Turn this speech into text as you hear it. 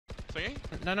Swinging?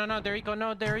 No, there you go,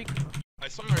 no, there you go. I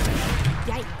saw him right.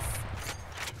 Yikes.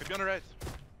 Could be on the right.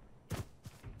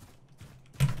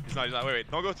 He's not,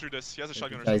 wait, don't go through this. He has a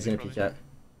shotgun or Yeah, he's something. gonna peek out.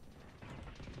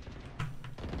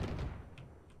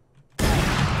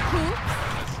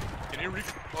 Can you reach?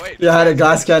 Oh, wait. Yeah, I had a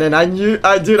glass cannon.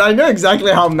 Dude, I know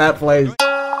exactly how Matt plays.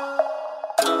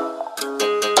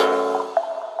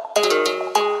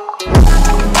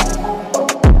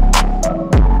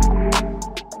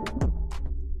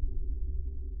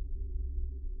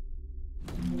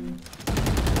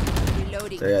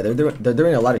 So yeah, they're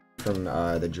doing a lot of from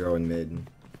the drone mid.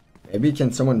 Maybe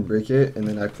can someone break it and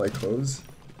then I play close?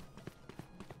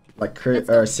 Like Kurt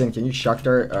or Sin, can you shock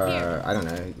dart? I don't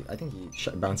know. I think you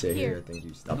bounce it here. I think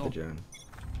you stop the drone.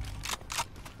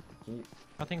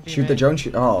 Can you shoot the drone?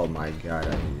 Shoot! Oh my god!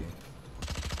 I hate you.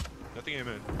 Nothing aim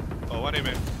in. Oh, one aim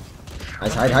in.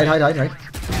 Nice, hide.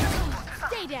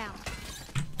 Stay down.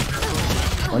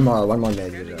 One more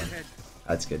mid.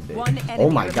 That's good, big. Oh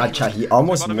my god, chat. He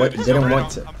almost didn't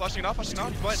want to. I'm flashing off.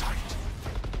 What?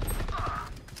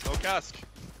 No cask.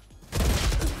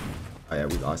 Oh yeah,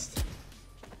 we lost.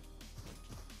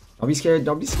 Don't be scared.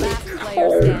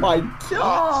 Oh my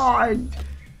god!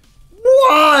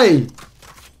 Why?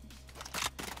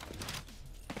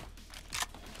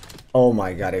 Oh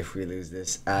my god! If we lose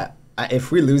this,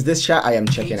 chat, I am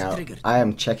checking out. I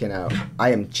am checking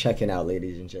out,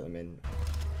 ladies and gentlemen.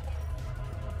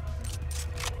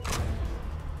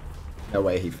 No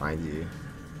way he finds you.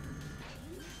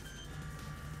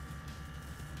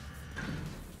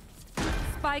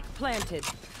 Spike planted.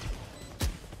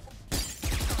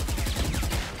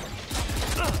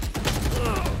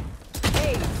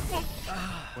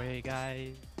 Wait,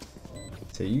 guys.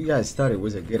 So you guys thought it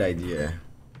was a good idea,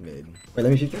 mid. Wait,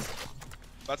 let me peek this.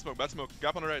 Bad smoke.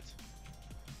 Gap on the right.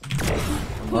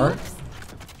 One more.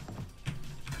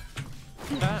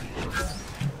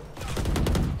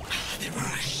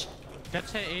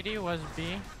 Gets hit 80 was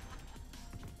B.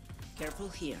 Careful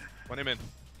here. One aim in.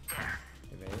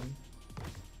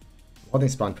 Holding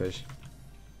spawn push.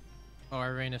 Oh,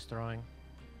 our rain is throwing.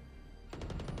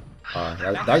 Oh,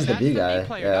 that's the B guy.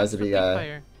 Yeah, that's the B guy.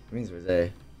 Player. It means it was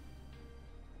A.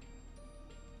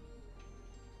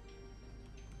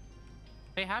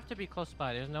 They have to be close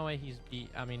by. There's no way he's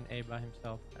A by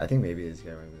himself. I think maybe this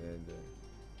guy went mid.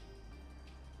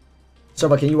 So,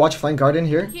 but can you watch flank garden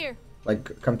here? Here.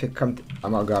 Like, come.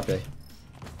 I'll go up A.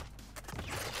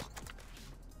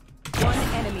 One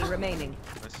enemy remaining.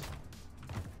 Nice.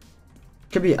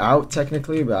 Could be out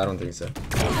technically, but I don't think so.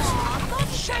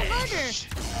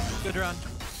 Good run.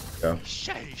 Go.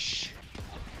 Sheesh.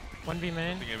 1B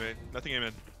main. Nothing aim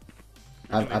in.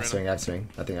 Up swing.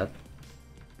 Nothing up.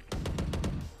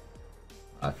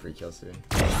 Free kill soon.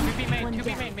 2B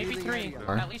main, maybe 3.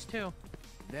 At least 2.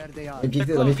 There they are.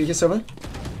 Let me peek it, Silva.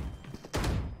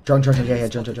 Drone, yeah,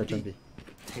 drone B.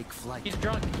 Take flight. He's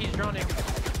droning.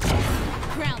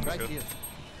 Ground. Right here.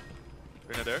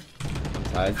 Reyna there.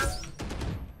 Side.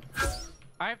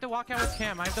 I have to walk out with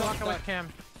Cam. Not out.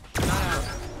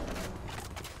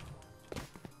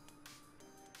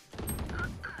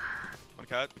 One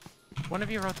cat. One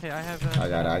of you rotate. I have.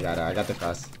 I got the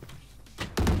cross.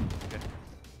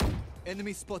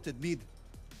 Enemy spotted mid.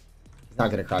 He's not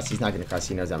gonna cross.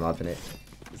 He knows I'm up in it.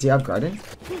 Is he up garden?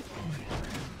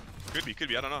 Could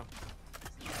be. I don't know.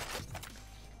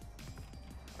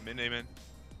 I'm in, aim in.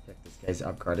 Check, this guy's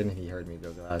up garden and he heard me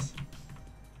go glass.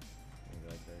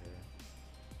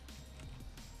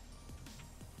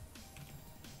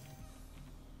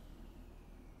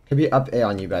 Could be up A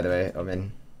on you, by the way,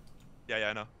 Omen. Yeah,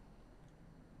 I know.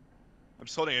 I'm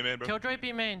just holding aim in, bro. Killjoy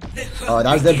B main. Oh,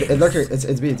 that was the lurker.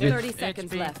 It's B. 30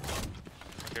 seconds left.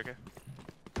 Okay.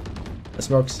 The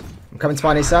smokes. I'm coming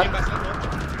spawn ASAP.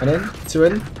 One in, 2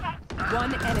 in.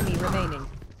 One enemy remaining.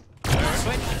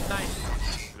 Switch.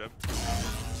 Nice. Good up.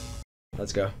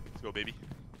 Let's go. Let's go, baby.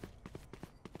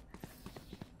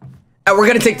 And we're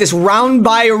gonna take this round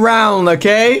by round,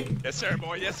 okay? Yes, sir,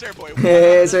 boy.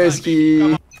 Hey,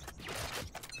 Sirski.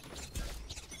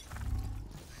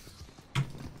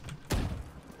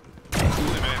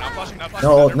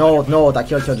 No, I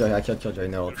killed Killjoy,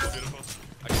 no.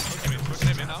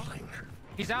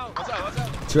 He's out. What's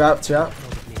out? Two out.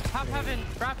 Top heaven.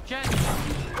 Drop Jen.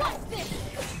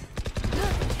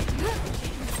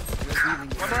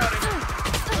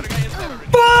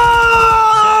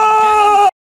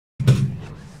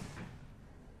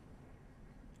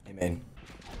 Amen.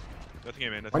 Nothing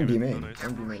aim in. One B main.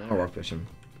 I'll walk push him.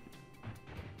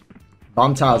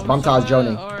 Bomb tiles,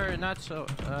 droning. Or not so.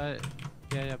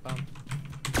 Yeah, bomb.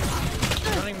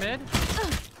 Running mid.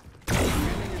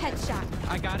 Headshot.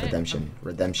 I got it.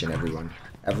 Redemption, everyone.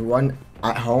 Everyone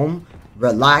at home,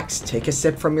 relax, take a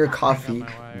sip from your coffee.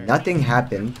 Nothing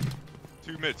happened.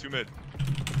 2 mid, 2 mid.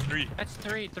 3. That's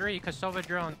three, because Sova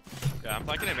drone. Yeah, I'm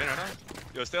flanking him in right now.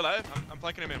 Yo, stay alive. I'm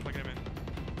flanking him in, flanking him in.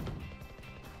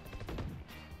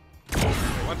 Okay,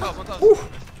 1,000. Ooh.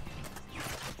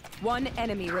 One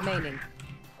enemy remaining.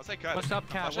 I'll say cut. What's up,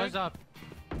 Cat? What's up?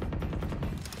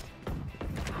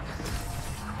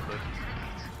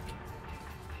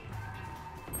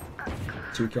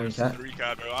 Two killing cat. 3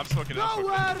 cat, bro. I'm smoking it.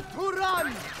 Nowhere to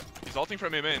run. He's ulting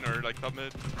from him in, or like top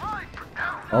mid.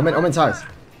 Omen's eyes.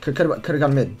 Could've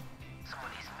gone mid.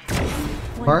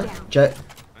 One Mar, down. Jet.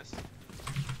 Nice.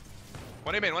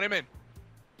 1 aim in, 1 aim in.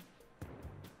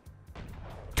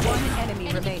 One enemy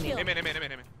Enemy remaining. kill. Aim in.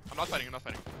 I'm not fighting.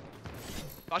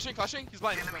 Flashing. He's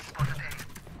blind.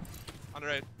 On the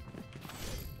right.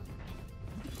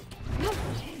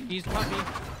 He's puppy.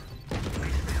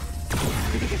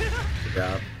 Good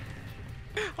job.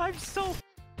 I'm so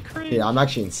cringe. Yeah, I'm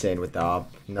actually insane with the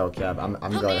op. No cap. I'm Oh,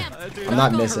 going. man. I'm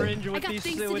not missing. Cringe with I got these,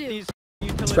 things to with do. these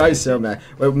This guy's so mad.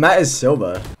 Wait, Matt is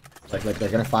Silva. Like they're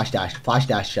gonna flash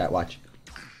dash chat. Watch.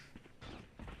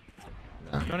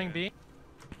 Running B.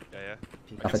 Yeah.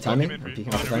 Peek off a timing. I'm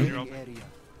peeking off a timing. Area.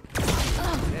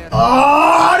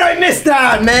 Oh, I missed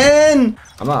that, man.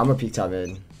 I'm a peek top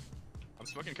mid. I'm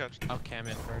smoking catch. I'll cam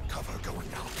it first. Cover going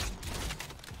out.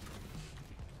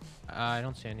 I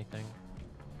don't see anything.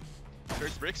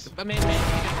 There's bricks. But man, he's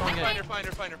just going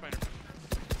Finder.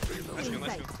 in.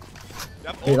 Nice kill.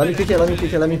 Yep, Hey, let me peek it. Let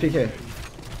me peek it.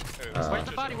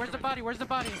 Where's the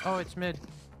body? Oh, it's mid.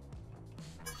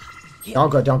 Don't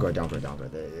go. This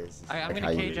is I'm like gonna how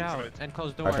you cage do it. out and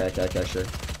close door. Okay, sure.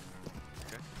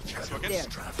 Smoking. There.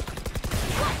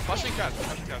 Flashing cat.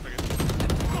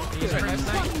 He's right,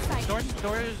 nice. Inside.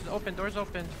 Doors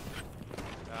open.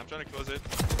 Yeah, I'm trying to close it.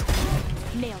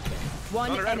 Nailed it. One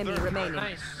Not around enemy there. remaining.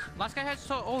 Nice. Last guy has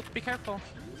so ult. Be careful.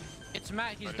 It's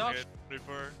Matt. He's dog.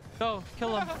 Go,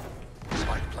 kill him.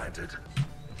 Spike planted.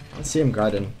 Let's see him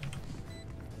garden.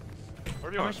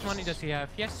 How much money does he have?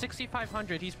 He has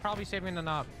 6,500. He's probably saving an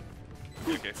op.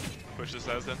 Okay, push this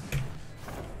as then.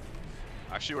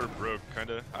 Actually, we're broke,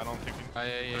 kinda. I don't think we Oh,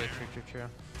 yeah, true.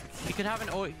 He could have an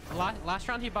Odin. Last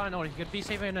round he bought an Odin. He could be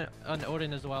saving an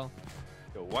Odin as well.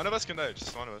 Yo, one of us can die,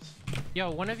 just one of us.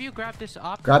 Yo, one of you grab this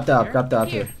op. Grab the here. op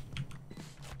here.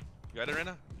 You got it right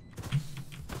now?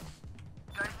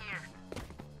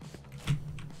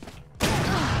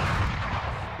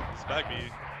 It's back me.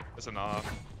 That's enough.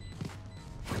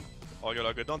 All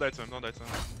good. Don't die to him.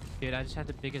 Dude, I just had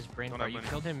the biggest brain Don't fart. have You money.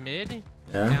 killed him mid? And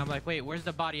Yeah. I'm like, wait, where's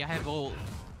the body? I have ult.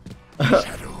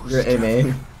 You're A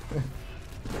main.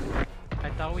 I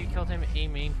thought we killed him A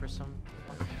main for some.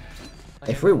 Like,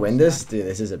 If we everyone win was this, back. dude,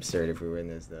 this is absurd. If we win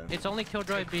this, though. It's only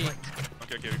Killjoy B.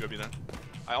 Okay, we go be then.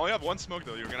 I only have one smoke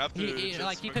though. You're gonna have to. He just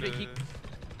could smoke have. the-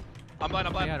 I'm blind.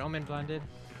 I got Omen blinded.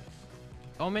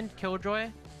 Omen,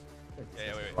 Killjoy.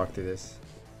 Yeah, wait. Walk through this.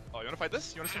 Oh, you wanna fight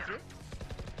this? You wanna swing through?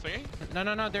 Swinging?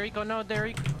 No. There you go. No, there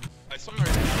you go. I swung right.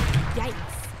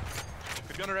 Yikes.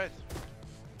 Could be on the right.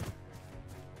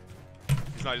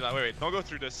 He's not. Wait. Don't go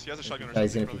through this. He has a shotgun or Yeah,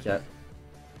 he's something. gonna peek out.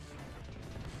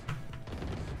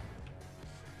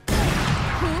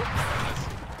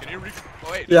 Can you re-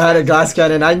 Oh, wait. Yeah, I had a glass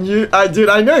cannon. Dude,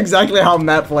 I know exactly how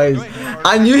Matt plays.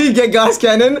 I knew he'd get glass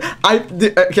cannon.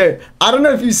 Okay, I don't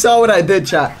know if you saw what I did,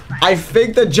 chat. I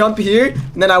faked the jump here,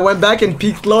 and then I went back and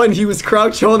peeked low, and he was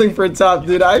crouch holding for top,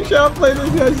 dude. I actually outplayed this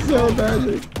guy so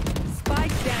badly.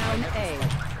 Spike down A.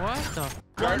 What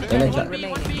the? One And then enemy cat.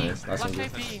 remaining. Nice, last one,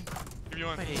 Last dude. IP. Give me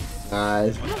one. Wait.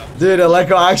 Nice. Dude,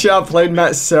 Aleko actually outplayed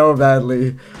Matt so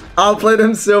badly. Outplayed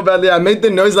him so badly. I made the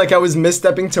noise like I was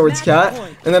misstepping towards Cat,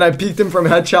 and then I peeked him from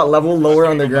headshot level lower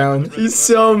on the ground. He's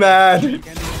so mad. We're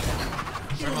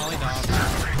molly dog.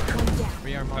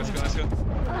 We are molly Let's dog.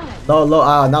 go.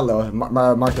 Low, not low.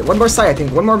 Mark it. One more side, I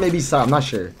think. One more maybe side. I'm not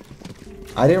sure.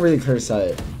 I didn't really clear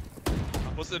sight.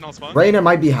 What's it on spawn? Rainer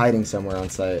might be hiding somewhere on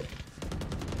site.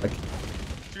 Like,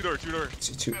 Two door.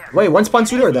 two. Wait, one spawn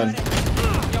two door then. Yo,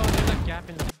 there's a gap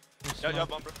in the Yeah,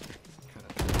 bomb, bro.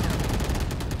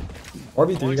 Orby3,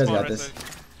 you Only guys spawn got right this. side.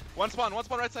 One spawn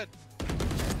right side.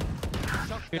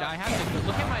 Dude, I have to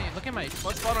look at my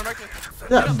One spawn on right side.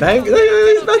 Yeah, bang.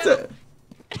 He's about to.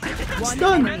 One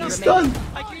Stunned. enemy He's remaining. stunned.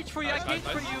 I can reach for you,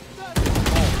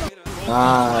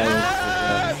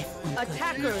 Nice.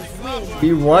 Attackers win.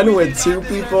 We won with two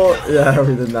people. Yeah,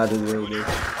 we did not deserve it.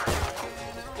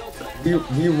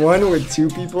 We won with two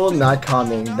people not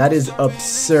coming. That is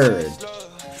absurd.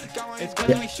 It's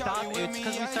because we start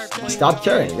playing. Stop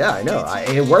caring. Yeah, I know.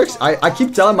 It works. I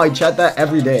keep telling my chat that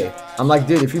every day. I'm like,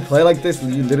 dude, if you play like this,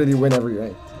 you literally win every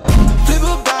game. Flip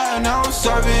a bag, now I'm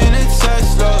serving a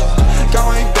Tesla.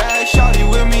 Going back, shawty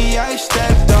with me, I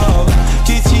stepped up.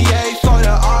 GTA for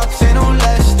the ops, ain't no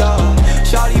less up.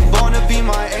 Shawty born to be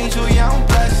my angel, yeah, I'm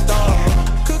blessed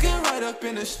up. Cooking right up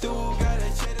in the stew, got a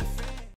cheddar.